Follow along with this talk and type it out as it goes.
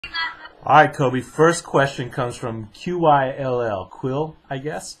All right, Kobe. First question comes from QYLL. Quill, I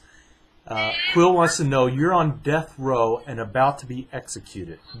guess. Quill wants to know, you're on death row and about to be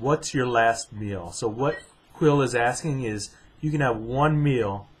executed. What's your last meal? So what Quill is asking is, you can have one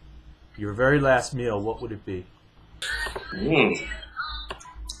meal, your very last meal, what would it be?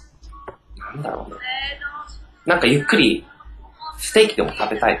 なんだろうね。なんかゆっくりステーキでも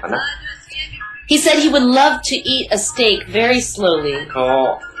食べたいかな。He said he would love to eat a steak very slowly.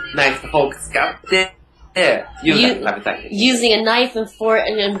 こう、ナイフとフォーク使って、優雅に食べたい。Using a knife and fork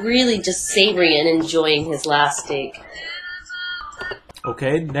and really just savoring and enjoying his last steak.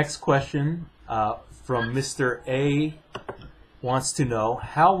 Okay, next question from Mr. A wants to know,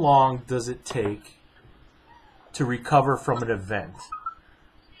 how long does it take to recover from an event?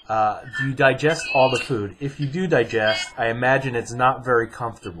 Do you digest all the food? If you do digest, I imagine it's not very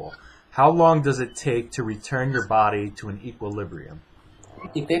comfortable. How long does it take to return your body to an equilibrium?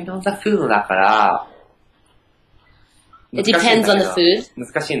 Depends on the food だから、It depends on the food.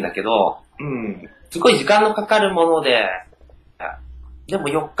 難しいんだけど、すごい時間のかかるもので、でも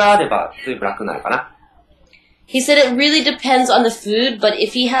4日あれば随分楽なのかな。He said it really depends on the food, but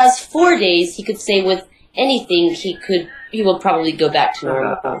if he has 4 days, he could say with anything he will probably go back to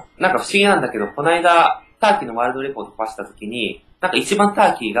normal. なんか不思議なんだけど、この間、ターキーのワールドレコード飛ばした時に、なんか一番タ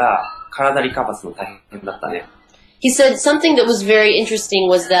ーキーが体リカバーするの大変だったね。He said something that was very interesting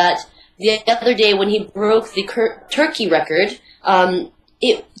was that the other day when he broke the turkey record,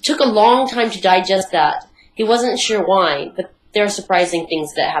 it took a long time to digest that. He wasn't sure why, but there are surprising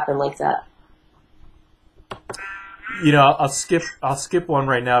things that happen like that. You know, I'll skip one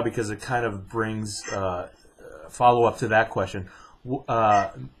right now because it kind of brings follow up to that question.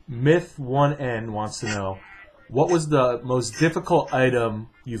 Myth 1N wants to know, what was the most difficult item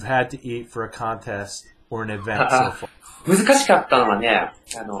you've had to eat for a contest or an event so far? 難しかったのはね、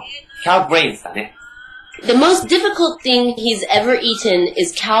cow brains だね。The most difficult thing he's ever eaten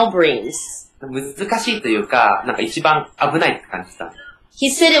is cow brains. 難しいというか、なんか一番危ないって感じた。He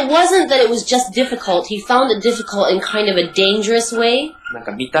said it wasn't that it was just difficult. He found it difficult in kind of a dangerous way. なん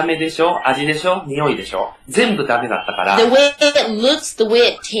か見た目でしょ、味でしょ、匂いでしょ、全部ダメだったから。The way it looks, the way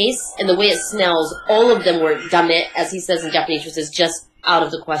it tastes, and the way it smells, all of them were dame, as he says in Japanese, which is just out of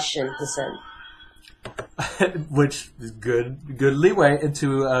the question, he said. Which is good leeway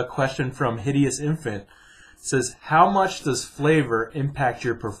into a question from Hideous Infant. It says, how much does flavor impact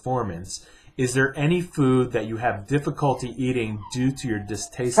your performance? Is there any food that you have difficulty eating due to your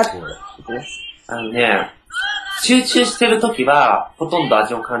distaste for it? ね、集中してるときはほとんど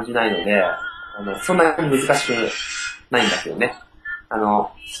味を感じないので、そんなに難しくないんだけどね。あ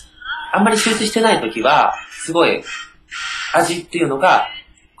んまり集中してないときは、すごい味っていうのが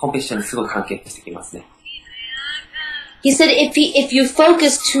コンペティションにすごい関係してきますね。He said if you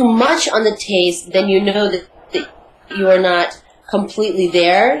focus too much on the taste, then you know that you are not completely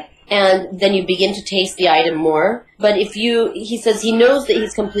there, and then you begin to taste the item more. But he says he knows that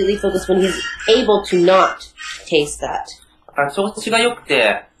he's completely focused when he's able to not taste that. 調子が良く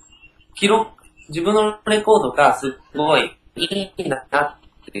て、自分のレコードがすごいいいなっ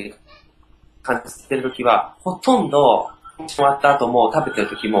て感じてるときは、ほとんど終わった後も食べてる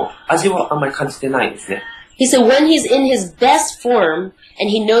ときも味をあんまり感じてないですね。He said when he's in his best form and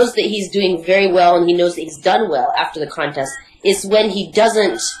he knows that he's doing very well and he knows that he's done well after the contest, it's when he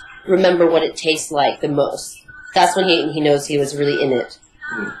doesn't remember what it tastes like the most. That's when he knows he was really in it.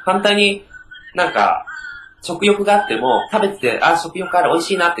 反対になんか食欲があっても食べてて、食欲ある、美味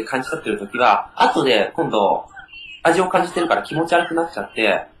しいなって感じ取ってるときは、後で今度味を感じてるから気持ち悪くなっちゃっ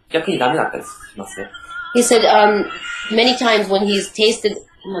て、逆にダメだったりしますね。He said many times when he's tasted,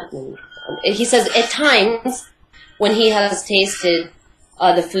 he says at times when he has tasted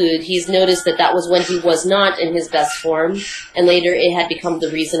the food, he's noticed that was when he was not in his best form, and later it had become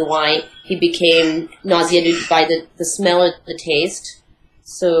the reason why he became nauseated by the smell and the taste.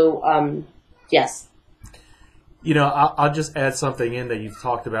 So, yes. You know, I'll just add something in that you've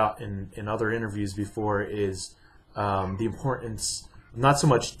talked about in other interviews before is the importance, not so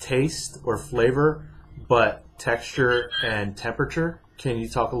much taste or flavor, but texture and temperature. Can you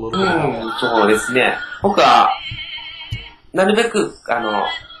talk a little bit about that? そうですね。僕は、なるべく、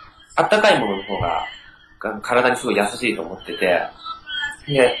あったかいものの方が、体にすごい優しいと思ってて、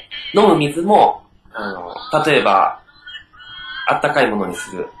で、飲む水も、例えば、あったかいものに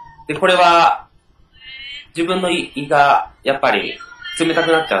する。で、これは、自分の胃が、やっぱり、冷た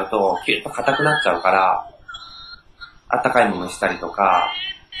くなっちゃうと、キュッと硬くなっちゃうから、あったかいものにしたりとか。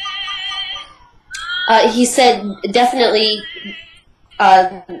He said definitely,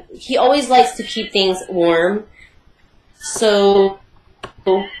 he always likes to keep things warm. So,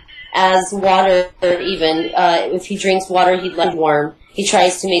 as water, even if he drinks water, he'd let it warm. He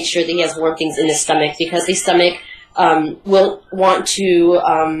tries to make sure that he has warm things in his stomach because the stomach will want to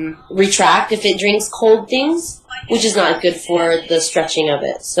retract if it drinks cold things, which is not good for the stretching of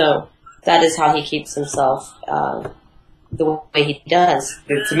it. So that is how he keeps himself the way he does.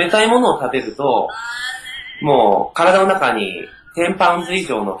 で、冷たいものを食べると、もう体の中に10パウンド以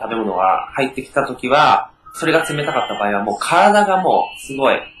上の食べ物が入ってきたときは、それが冷たかった場合はもう体がもうすご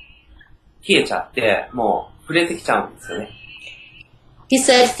い冷えちゃって、もう触れてきちゃうんですよね。He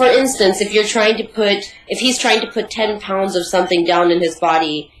said, for instance, if he's trying to put 10 pounds of something down in his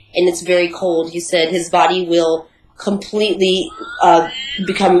body and it's very cold, he said his body will completely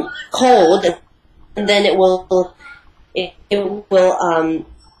become cold, and then it will 痛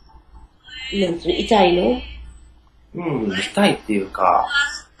いの？痛いっていうか、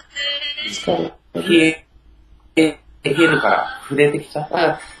冷えるから触れてきちゃ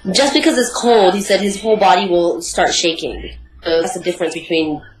う。Just because it's cold, he said his whole body will start shaking. So that's the difference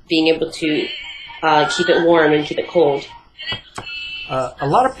between being able to keep it warm and keep it cold. A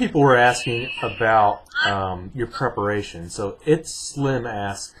lot of people were asking about your preparation. So It's Slim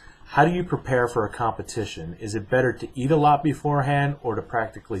asks, how do you prepare for a competition? Is it better to eat a lot beforehand or to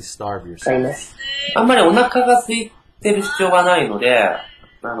practically starve yourself? あんまりお腹が空いてる必要がないので、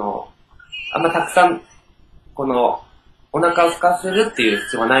あんまたくさん、この、お腹を空かせるっていう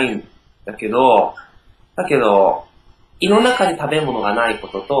必要はないんだけど、胃の中に食べ物がないこ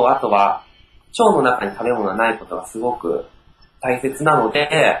とと、あとは、腸の中に食べ物がないことがすごく大切なの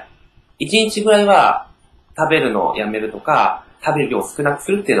で、1日ぐらいは食べるのをやめるとか、食べる量を少なく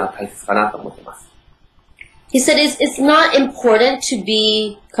するっていうのは大切かなと思ってます。He said it's not important to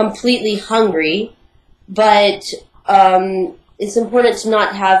be completely hungry, but it's important to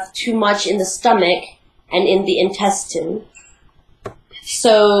not have too much in the stomach and in the intestine.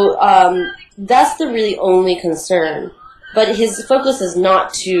 So that's the really only concern. But his focus is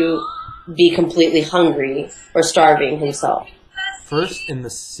not to be completely hungry or starving himself. First in the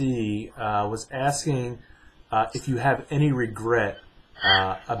sea was asking if you have any regret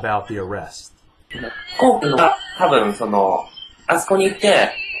about the arrest. コービが多分あそこに行っ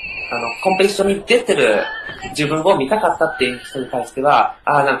て、コンペティションに出てる自分を見たかったっていう人に対しては、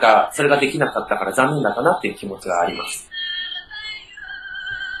なんかそれができなかったから残念だったなっていう気持ちがあります。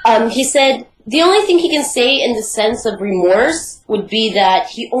He said the only thing he can say in the sense of remorse would be that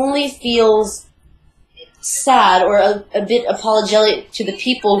he only feels sad or a bit apologetic to the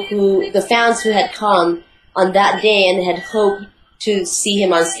fans who had come on that day and had hoped to see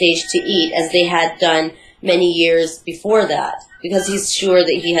him on stage to eat as they had done many years before that, because he's sure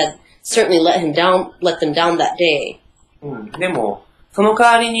that he had certainly let them down that day. でも、その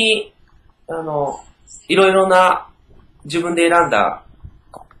代わりに、いろいろな自分で選んだ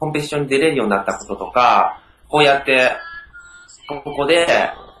コンペティションに出れるようになったこととか、こうやって、ここ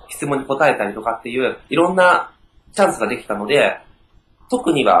で質問に答えたりとかっていう、いろんなチャンスができたので、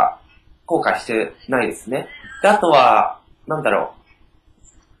特には後悔してないですね。で、あとは、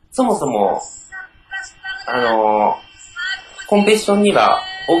そもそも、コンペティションには、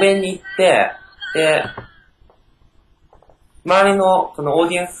お弁に行って、で、周りの、そのオー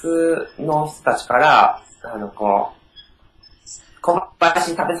ディエンスの人たちから、小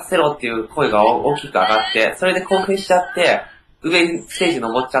林に食べさせろっていう声が大きく上がって、それで興奮しちゃって、上にステージ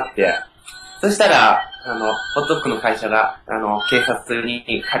登っちゃって、そしたら、ホットドッグの会社が、警察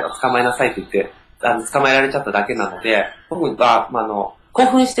に彼を捕まえなさいって言って、捕まえられちゃっただけなので、僕は、興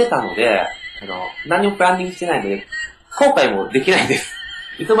奮してたので、何もプランニングしてないので、後悔もできないです。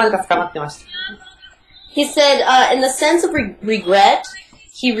いつの間にか捕まってました。He said, in the sense of regret,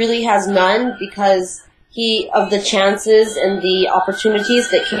 he really has none because of the chances and the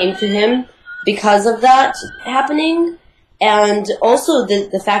opportunities that came to him because of that happening. And also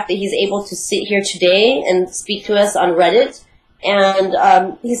the fact that he's able to sit here today and speak to us on Reddit. And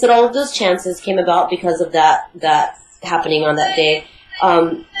he said all of those chances came about because of that happening on that day.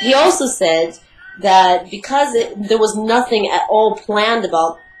 He also said that because there was nothing at all planned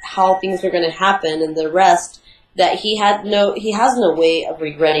about how things were going to happen and the rest, that he has no way of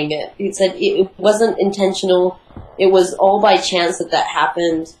regretting it. He said it wasn't intentional. It was all by chance that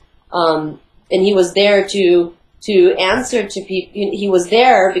happened. And he was there to answer to people. He was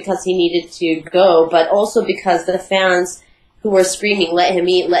there because he needed to go, but also because the fans who were screaming, "Let him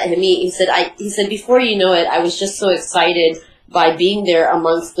eat, let him eat." He said, before you know it, I was just so excited by being there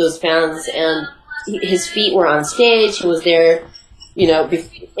amongst those fans, and his feet were on stage. He was there,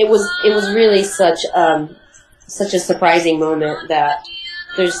 it was really such a surprising moment that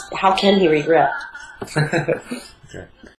how can he regret?